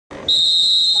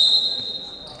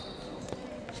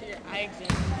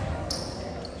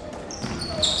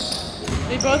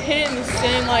both hit it in the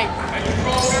same, like,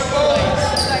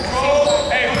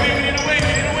 Hey, we need a wing,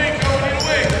 we need a wing, Joe, we need a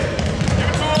wing. Give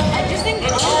it to him. I just think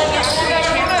that's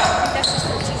just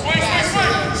for teaching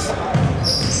Swing.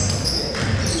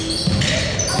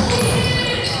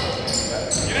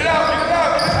 Get it out.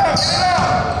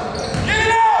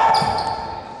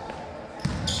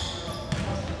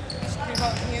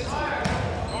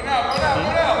 Go now.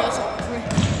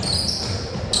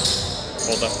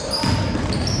 Hold up.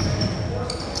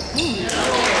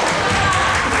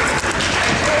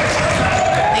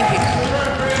 Thank you.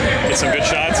 Get some good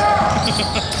shots.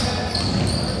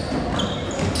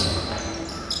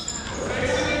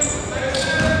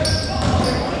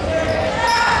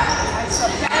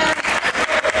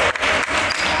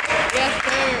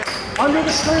 Under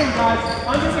the screen, guys.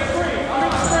 Under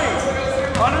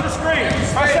the screen.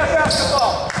 Press that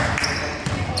basketball.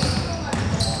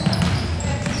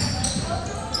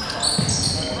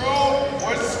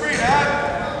 Where's the screen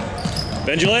at?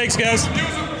 Bend your legs, guys.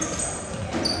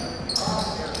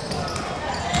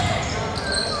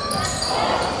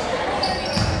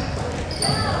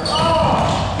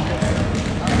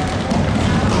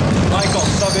 Michael,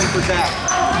 sub in for Zach.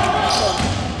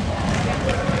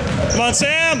 Come on,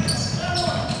 Sam.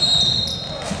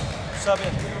 Sub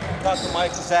in. Talk to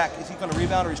Mike. Zach, is he going to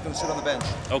rebound or he's going to sit on the bench?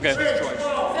 Okay. It's his choice.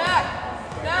 Zach!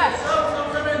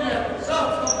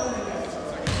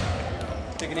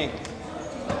 Take a knee.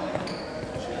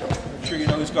 Make sure you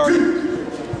know who's guarding.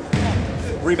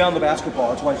 Rebound the basketball.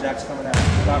 That's why Zach's coming out.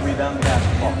 Not rebound the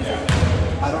basketball.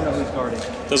 I don't know who's guarding.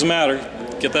 Doesn't matter.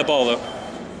 Get that ball, though.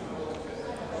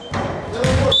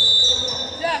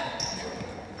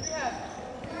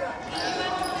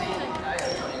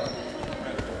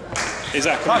 Hey,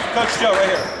 Zach, come on. Coach Joe, right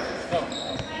here.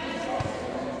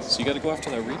 So you got to go after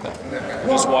that rebound.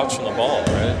 Just watching the ball,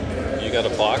 right? You got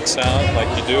to box out like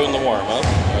you do in the warm-up,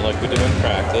 or like we do in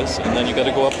practice, and then you got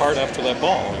to go up hard after that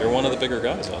ball. You're one of the bigger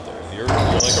guys out there. You're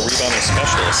like a rebounding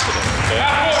specialist today, okay?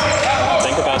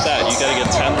 Think about that. You got to get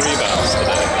 10 rebounds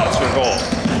today. That's your goal.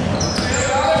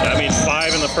 That means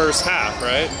 5 in the first half,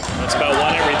 right? That's about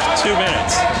 1 every 2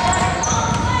 minutes.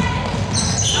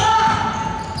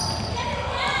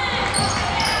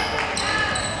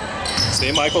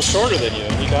 See, Michael's shorter than you,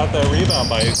 and he got that rebound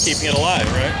by keeping it alive,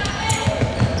 right?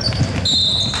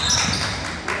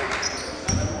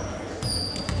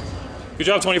 Good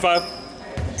job, 25.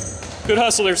 Good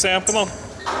hustle there, Sam. Come on. 4.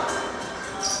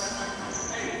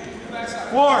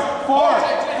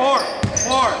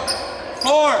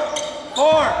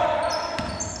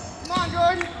 Come on,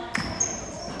 Jordan.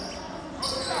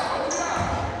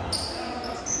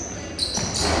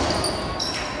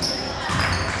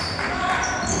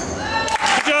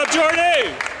 Good job, Jordy!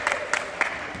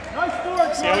 Nice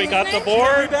board, See how he got the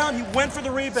board? Rebound. He went for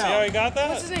the rebound. See how he got that?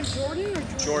 What's his name, Jordan or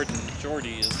Jordan?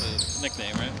 Jordy is the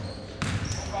nickname, right?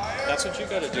 That's what you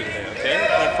got to do today, okay?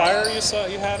 That fire you saw,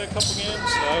 you had a couple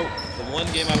games. The one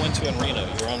game I went to in Reno,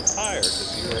 you were on fire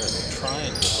because you were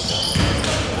trying to get the ball.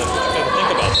 That's what you got to think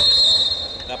about.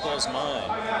 That ball's mine.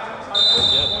 Go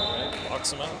get it, right?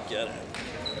 Box him out, get it.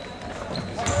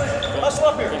 Hustle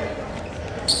up here.